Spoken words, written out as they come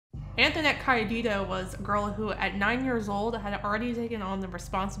Anthonette Cayedito was a girl who, at 9 years old, had already taken on the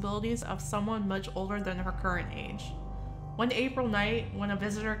responsibilities of someone much older than her current age. One April night, when a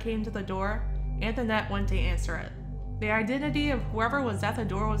visitor came to the door, Anthonette went to answer it. The identity of whoever was at the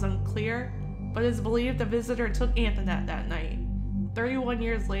door was unclear, but it is believed the visitor took Anthonette that night. 31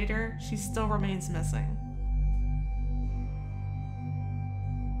 years later, she still remains missing.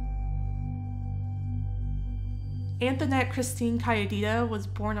 Anthonette Christine Cayedito was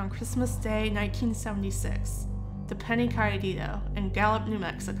born on Christmas Day 1976 to Penny Cayedito in Gallup, New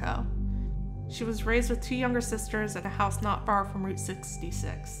Mexico. She was raised with 2 younger sisters at a house not far from Route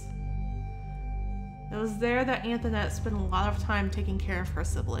 66. It was there that Anthonette spent a lot of time taking care of her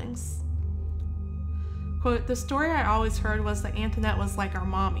siblings. Quote, "The story I always heard was that Anthonette was like our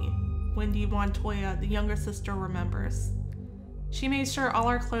mommy," Wendy Montoya, the younger sister, remembers. "She made sure all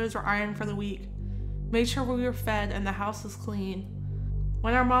our clothes were ironed for the week, made sure we were fed and the house was clean.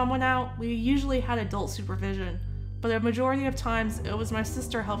 When our mom went out, we usually had adult supervision, but a majority of times it was my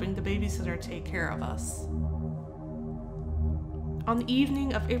sister helping the babysitter take care of us." On the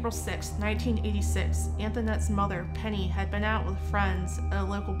evening of April 6, 1986, Anthonette's mother, Penny, had been out with friends at a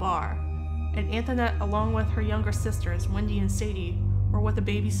local bar, and Anthonette, along with her younger sisters, Wendy and Sadie, were with a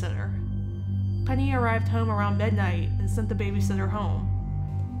babysitter. Penny arrived home around midnight and sent the babysitter home.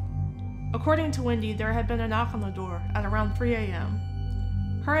 According to Wendy, there had been a knock on the door at around 3 a.m.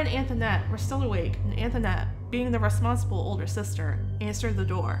 Her and Anthonette were still awake, and Anthonette, being the responsible older sister, answered the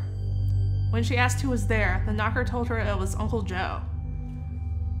door. When she asked who was there, the knocker told her it was Uncle Joe.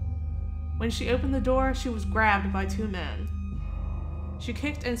 When she opened the door, she was grabbed by 2 men. She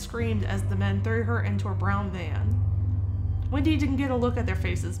kicked and screamed as the men threw her into a brown van. Wendy didn't get a look at their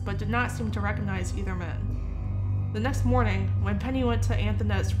faces, but did not seem to recognize either man. The next morning, when Penny went to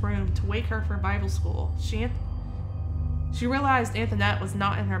Anthonette's room to wake her for Bible school, she realized Anthonette was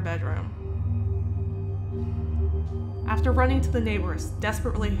not in her bedroom. After running to the neighbors,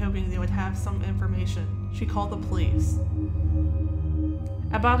 desperately hoping they would have some information, she called the police.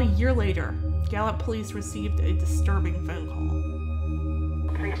 About a year later, Gallup police received a disturbing phone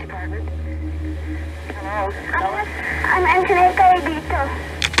call. Police department. Hello. I'm Anthonette Cayedito.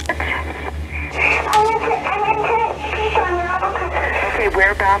 Okay,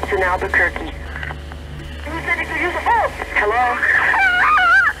 whereabouts in Albuquerque? You said you could use a phone. Hello?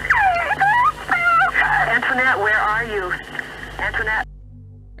 Anthonette, where are you? Anthonette?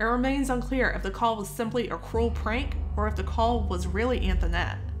 It remains unclear if the call was simply a cruel prank or if the call was really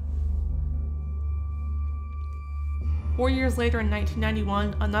Anthonette. 4 years later in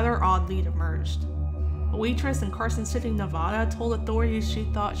 1991, another odd lead emerged. A waitress in Carson City, Nevada told authorities she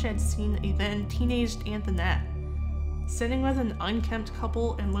thought she had seen a then teenaged Anthonette sitting with an unkempt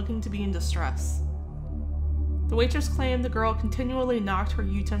couple and looking to be in distress. The waitress claimed the girl continually knocked her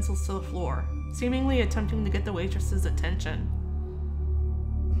utensils to the floor, seemingly attempting to get the waitress's attention.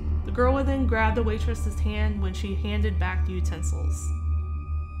 The girl would then grab the waitress's hand when she handed back the utensils.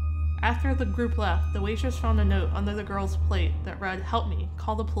 After the group left, the waitress found a note under the girl's plate that read, "Help me,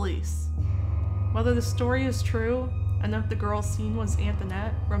 call the police." Whether the story is true, and if the girl seen was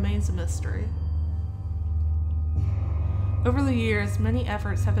Anthonette, remains a mystery. Over the years, many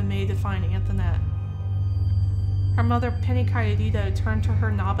efforts have been made to find Anthonette. Her mother, Penny Cayedito, turned to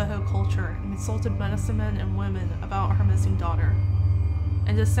her Navajo culture and consulted medicine men and women about her missing daughter.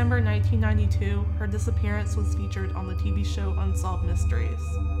 In December 1992, her disappearance was featured on the TV show Unsolved Mysteries.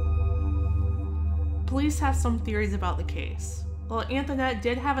 Police have some theories about the case. While Anthonette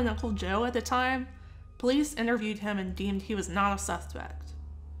did have an Uncle Joe at the time, police interviewed him and deemed he was not a suspect.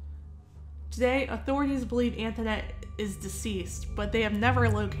 Today, authorities believe Anthonette is deceased, but they have never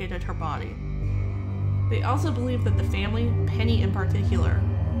located her body. They also believe that the family, Penny in particular,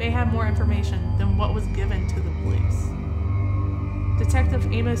 may have more information than what was given to the police.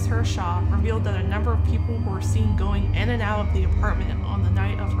 Detective Amos Hershaw revealed that a number of people were seen going in and out of the apartment on the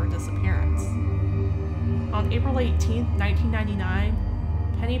night of her disappearance. On April 18, 1999,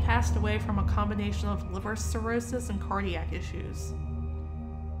 Penny passed away from a combination of liver cirrhosis and cardiac issues.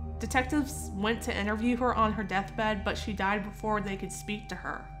 Detectives went to interview her on her deathbed, but she died before they could speak to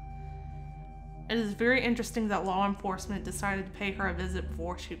her. It is very interesting that law enforcement decided to pay her a visit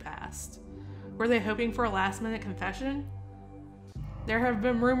before she passed. Were they hoping for a last-minute confession? There have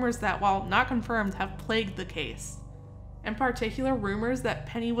been rumors that, while not confirmed, have plagued the case. In particular, rumors that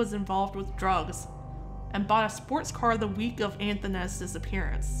Penny was involved with drugs and bought a sports car the week of Anthonette's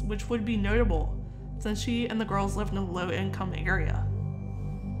disappearance, which would be notable since she and the girls lived in a low-income area.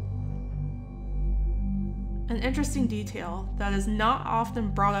 An interesting detail that is not often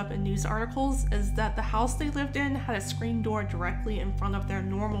brought up in news articles is that the house they lived in had a screen door directly in front of their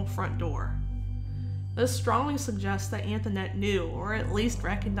normal front door. This strongly suggests that Anthonette knew, or at least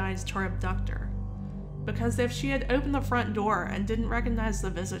recognized, her abductor. Because if she had opened the front door and didn't recognize the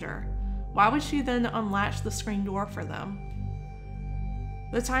visitor, why would she then unlatch the screen door for them?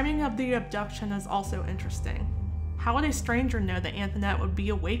 The timing of the abduction is also interesting. How would a stranger know that Anthonette would be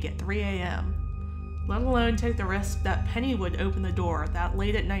awake at 3 a.m., let alone take the risk that Penny would open the door that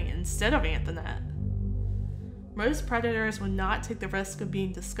late at night instead of Anthonette? Most predators would not take the risk of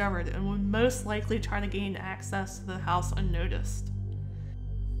being discovered and would most likely try to gain access to the house unnoticed.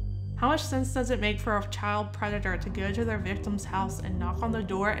 How much sense does it make for a child predator to go to their victim's house and knock on the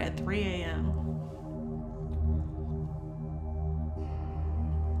door at 3 a.m.?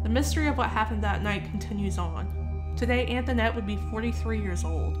 The mystery of what happened that night continues on. Today, Anthonette would be 43 years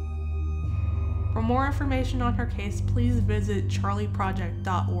old. For more information on her case, please visit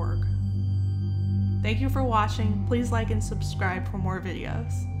charlieproject.org. Thank you for watching. Please like and subscribe for more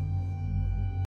videos.